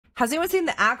Has anyone seen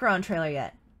the Acheron trailer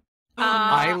yet?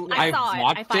 I've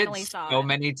watched finally it saw so it.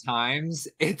 many times.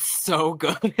 It's so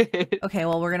good. Okay,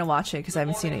 well we're gonna watch it because I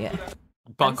haven't seen it yet.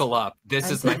 Buckle up. This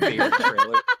is my favorite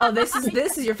trailer. Oh, this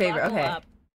is your favorite. Buckle Okay. up.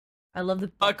 I love the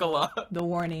Buckle up. the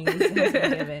warnings it has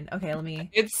been given. Okay, let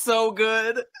me. It's so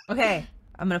good. Okay,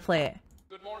 I'm gonna play it.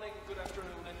 Good morning, good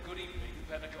afternoon, and good evening,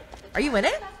 Pinnacle. Are you in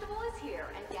it? Festival is here,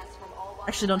 and guests from all walks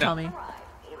Actually, don't tell me.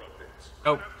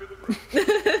 Oh.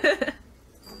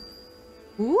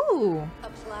 Ooh.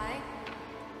 apply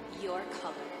your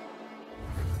color.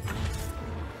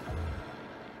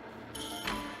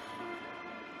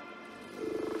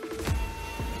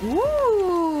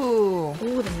 Ooh.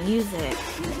 Ooh, the music.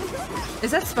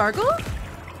 Is that Sparkle?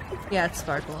 Yeah, it's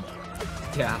Sparkle.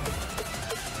 Yeah.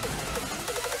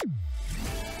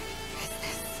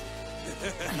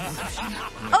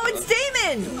 Oh, it's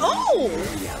Damon! Oh!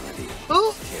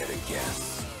 Ooh.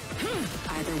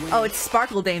 Oh, it's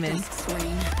Sparkle Damon.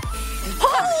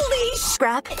 Holy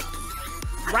scrap!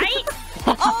 Right?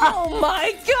 Oh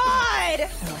my god!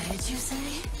 What did you say?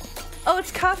 Oh,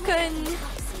 it's Kafka and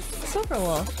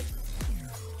Silverwolf.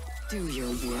 Do your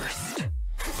worst.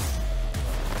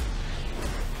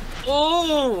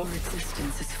 Oh! Your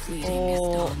existence is fleeting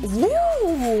Oh, as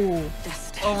woo!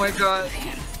 destiny. Oh my god.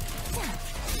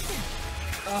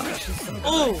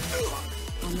 Oh!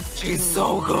 She's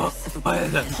so good.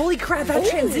 Holy crap, that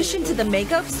transition to the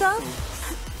makeup stuff?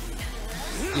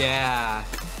 Yeah.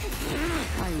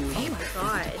 I weep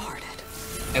God. departed.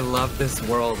 I love this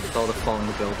world with all the falling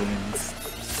buildings.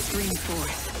 Spring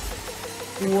forth.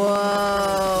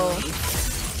 Whoa.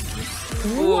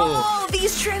 Whoa,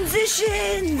 these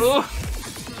transitions! Oh,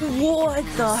 What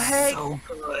the heck? so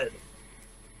good.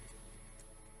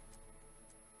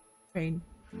 Rain.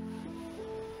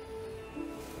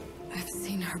 I've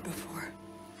seen her before.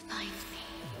 Find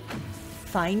me.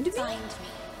 Find me? Find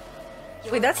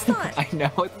me. Wait, that's not... I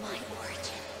know. My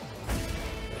origin.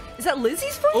 Is that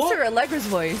Lizzie's voice or Allegra's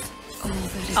voice? All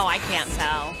that is Oh, I can't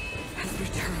tell. has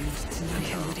returned to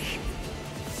nihility.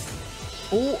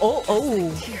 Oh, oh,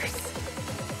 oh. Tears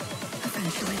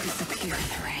eventually disappear in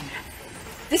the rain.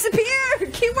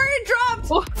 Disappear! Keyword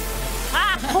dropped!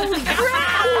 Ah! Holy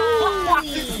crap!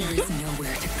 There is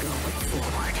nowhere to go but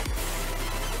forward.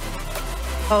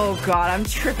 Oh god, I'm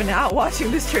tripping out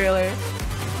watching this trailer.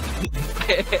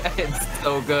 It's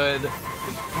so good.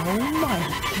 Oh my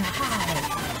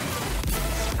god.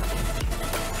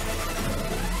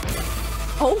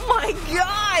 Oh my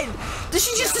god! Does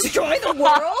she just destroy the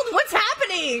world? What's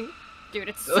happening? Dude,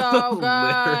 it's so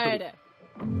good.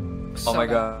 Oh my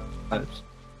god.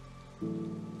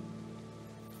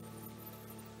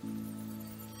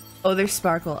 Oh, there's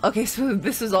Sparkle. Okay, so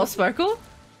this is all Sparkle?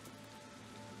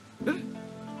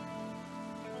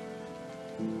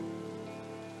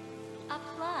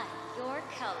 Apply your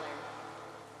color.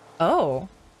 Oh.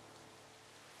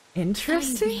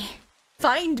 Interesting.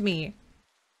 Find me.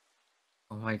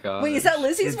 Oh my god. Wait, is that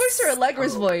Lizzie's voice or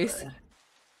Allegra's voice?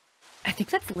 I think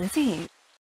that's Lizzie.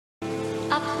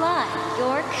 Apply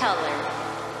your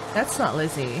color. That's not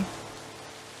Lizzie.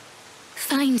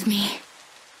 Find me.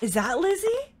 Is that Lizzie?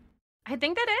 I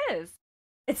think that is.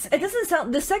 It doesn't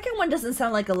sound, the second one doesn't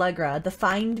sound like Allegra. The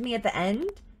find me at the end?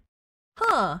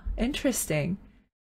 Huh, interesting.